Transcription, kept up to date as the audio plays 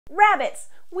Rabbits!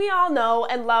 We all know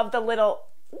and love the little,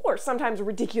 or sometimes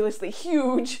ridiculously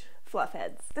huge, fluff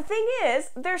heads. The thing is,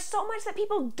 there's so much that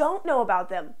people don't know about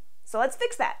them. So let's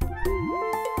fix that.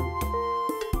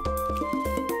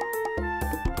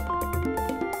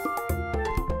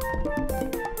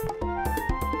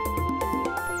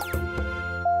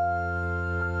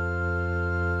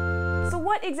 So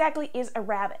what exactly is a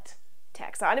rabbit?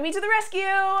 Taxonomy to the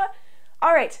rescue!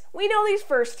 Alright, we know these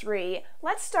first three.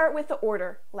 Let's start with the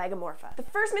order, Lagomorpha. The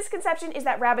first misconception is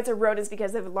that rabbits are rodents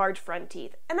because they have large front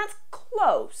teeth, and that's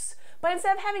close. But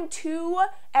instead of having 2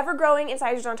 ever-growing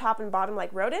incisors on top and bottom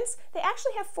like rodents, they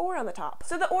actually have 4 on the top.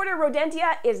 So the order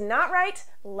Rodentia is not right,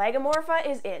 Lagomorpha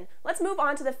is in. Let's move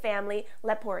on to the family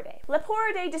Leporidae.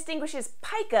 Leporidae distinguishes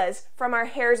pikas from our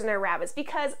hares and our rabbits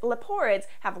because leporids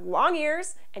have long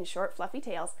ears and short fluffy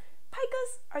tails.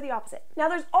 Pikas are the opposite. Now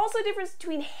there's also a difference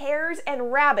between hares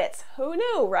and rabbits. Who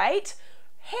knew, right?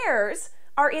 Hares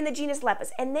are in the genus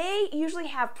Lepus, and they usually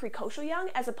have precocial young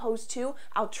as opposed to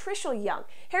altricial young.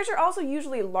 Hares are also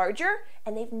usually larger,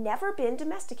 and they've never been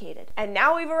domesticated. And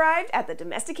now we've arrived at the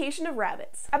domestication of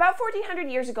rabbits. About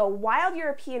 1400 years ago, wild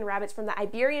European rabbits from the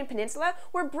Iberian Peninsula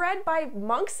were bred by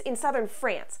monks in southern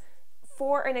France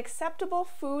for an acceptable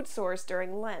food source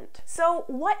during Lent. So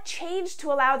what changed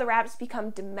to allow the rabbits to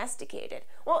become domesticated?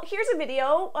 Well, here's a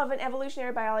video of an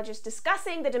evolutionary biologist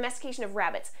discussing the domestication of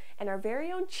rabbits, and our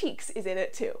very own Cheeks is in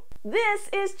it too. This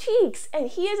is Cheeks, and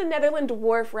he is a Netherland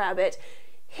dwarf rabbit.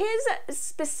 His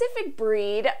specific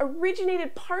breed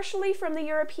originated partially from the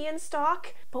European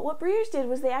stock, but what breeders did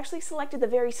was they actually selected the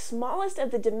very smallest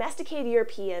of the domesticated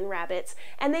European rabbits,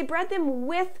 and they bred them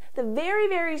with the very,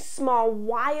 very small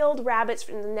wild rabbits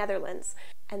from the Netherlands.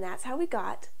 And that's how we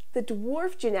got the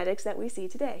dwarf genetics that we see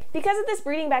today. Because of this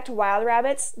breeding back to wild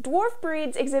rabbits, dwarf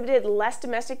breeds exhibited less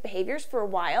domestic behaviors for a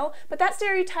while, but that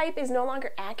stereotype is no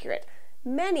longer accurate.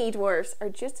 Many dwarfs are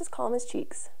just as calm as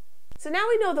Cheeks. So now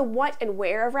we know the what and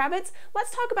where of rabbits,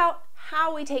 let's talk about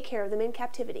how we take care of them in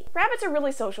captivity. Rabbits are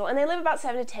really social and they live about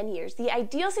 7 to 10 years. The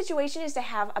ideal situation is to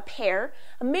have a pair,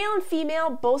 a male and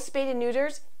female, both spayed and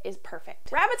neuters, is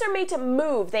perfect. Rabbits are made to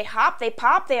move. They hop, they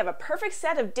pop, they have a perfect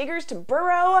set of diggers to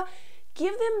burrow.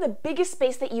 Give them the biggest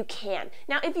space that you can.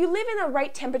 Now, if you live in the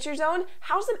right temperature zone,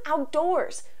 house them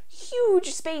outdoors.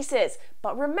 Huge spaces.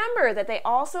 But remember that they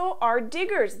also are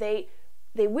diggers. They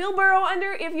will burrow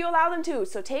under if you allow them to,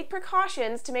 so take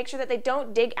precautions to make sure that they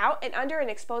don't dig out and under and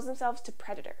expose themselves to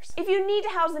predators. If you need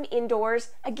to house them indoors,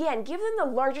 again, give them the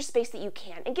largest space that you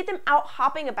can and get them out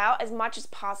hopping about as much as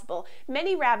possible.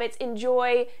 Many rabbits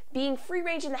enjoy being free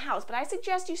range in the house, but I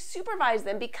suggest you supervise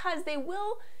them because they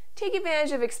will take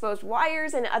advantage of exposed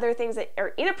wires and other things that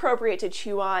are inappropriate to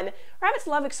chew on. Rabbits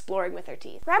love exploring with their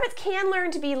teeth. Rabbits can learn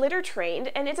to be litter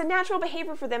trained, and it's a natural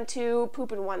behavior for them to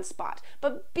poop in one spot.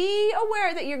 But be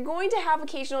aware that you're going to have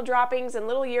occasional droppings and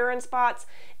little urine spots.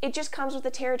 It just comes with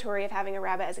the territory of having a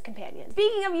rabbit as a companion.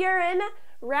 Speaking of urine,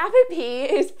 rabbit pee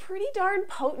is pretty darn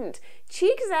potent.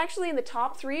 Cheeks is actually in the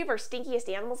top 3 of our stinkiest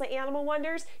animals at Animal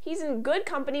Wonders. He's in good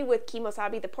company with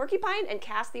Kemosabe the porcupine and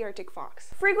Cass the Arctic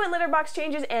fox. Frequent litter box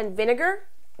changes and vinegar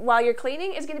while you're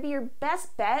cleaning is going to be your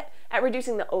best bet at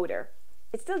reducing the odor.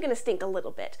 It's still going to stink a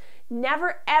little bit.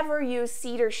 Never ever use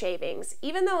cedar shavings.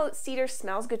 Even though cedar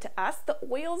smells good to us, the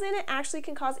oils in it actually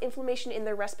can cause inflammation in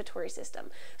their respiratory system.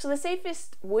 So the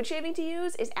safest wood shaving to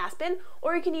use is aspen,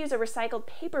 or you can use a recycled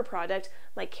paper product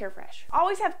like Carefresh.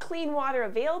 Always have clean water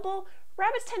available.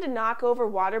 Rabbits tend to knock over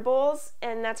water bowls,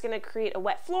 and that's going to create a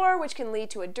wet floor, which can lead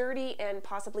to a dirty and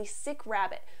possibly sick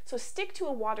rabbit. So stick to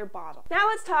a water bottle. Now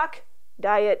let's talk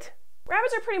diet.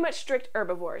 Rabbits are pretty much strict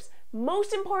herbivores.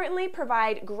 Most importantly,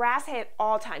 provide grass hay at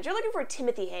all times. You're looking for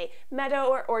Timothy hay. Meadow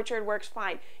or orchard works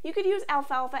fine. You could use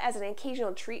alfalfa as an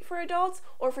occasional treat for adults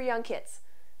or for young kids.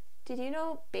 Did you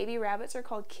know baby rabbits are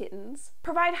called kittens?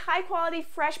 Provide high quality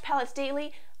fresh pellets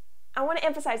daily. I want to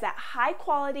emphasize that, high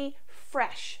quality,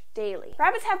 fresh, daily.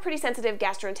 Rabbits have pretty sensitive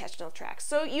gastrointestinal tracts,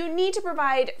 so you need to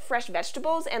provide fresh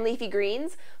vegetables and leafy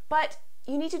greens, but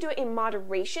you need to do it in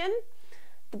moderation.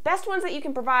 The best ones that you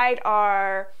can provide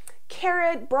are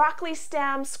carrot, broccoli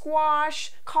stem,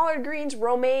 squash, collard greens,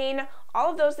 romaine.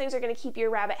 All of those things are going to keep your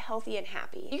rabbit healthy and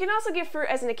happy. You can also give fruit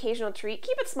as an occasional treat.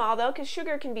 Keep it small though, because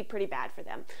sugar can be pretty bad for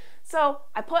them. So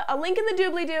I put a link in the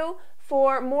doobly-doo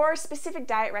for more specific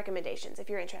diet recommendations if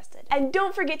you're interested. And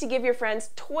don't forget to give your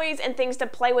friends toys and things to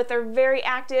play with. They're very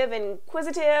active and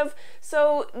inquisitive,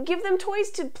 so give them toys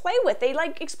to play with. They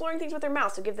like exploring things with their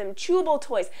mouth, so give them chewable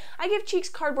toys. I give Cheeks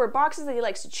cardboard boxes that he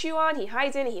likes to chew on. He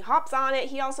hides in, he hops on it.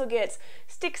 He also gets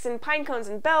sticks and pine cones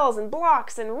and bells and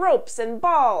blocks and ropes and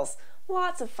balls.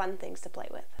 lots of fun things to play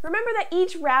with. Remember that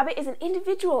each rabbit is an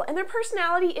individual and their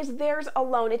personality is theirs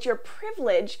alone. It's your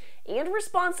privilege and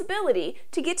responsibility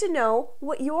to get to know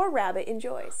what your rabbit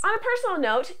enjoys. On a personal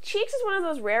note, Cheeks is one of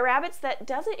those rare rabbits that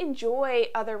doesn't enjoy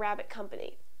other rabbit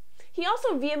company. He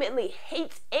also vehemently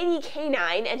hates any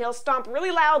canine, and he'll stomp really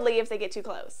loudly if they get too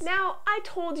close. Now, I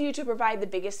told you to provide the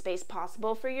biggest space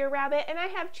possible for your rabbit, and I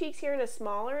have Cheeks here in a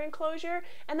smaller enclosure,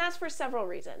 and that's for several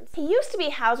reasons. He used to be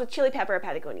housed with Chili Pepper, a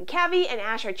Patagonian Cavy, and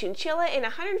Ash, our chinchilla, in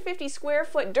a 150 square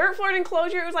foot dirt floored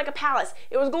enclosure. It was like a palace.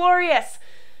 It was glorious.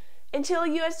 Until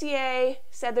USDA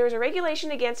said there was a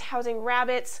regulation against housing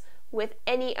rabbits with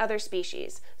any other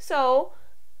species. So,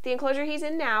 the enclosure he's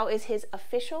in now is his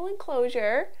official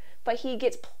enclosure, but he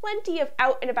gets plenty of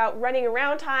out and about running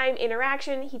around time,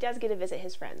 interaction. He does get to visit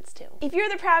his friends too. If you're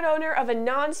the proud owner of a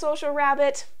non-social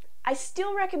rabbit, I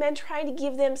still recommend trying to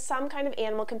give them some kind of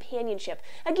animal companionship.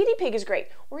 A guinea pig is great,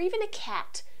 or even a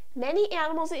cat. Many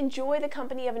animals enjoy the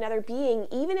company of another being,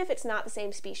 even if it's not the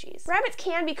same species. Rabbits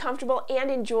can be comfortable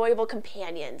and enjoyable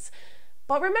companions.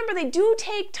 But remember, they do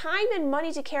take time and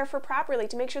money to care for properly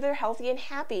to make sure they're healthy and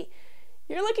happy.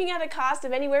 You're looking at a cost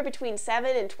of anywhere between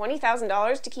 $7,000 and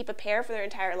 $20,000 to keep a pair for their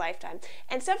entire lifetime,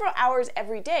 and several hours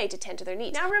every day to tend to their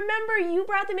needs. Now remember, you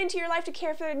brought them into your life to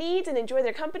care for their needs and enjoy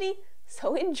their company,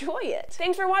 so enjoy it.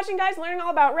 Thanks for watching, guys, learning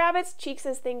all about rabbits. Cheeks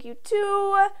says thank you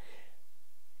too.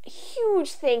 A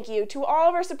huge thank you to all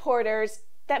of our supporters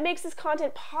that makes this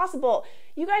content possible.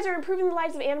 You guys are improving the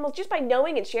lives of animals just by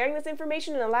knowing and sharing this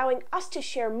information and allowing us to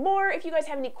share more. If you guys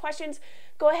have any questions,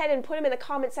 go ahead and put them in the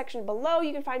comment section below.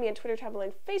 You can find me on Twitter, Tumblr,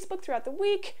 and Facebook throughout the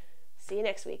week. See you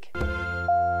next week.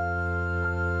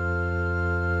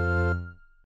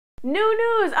 New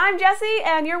news! I'm Jessi,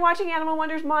 and you're watching Animal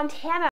Wonders Montana.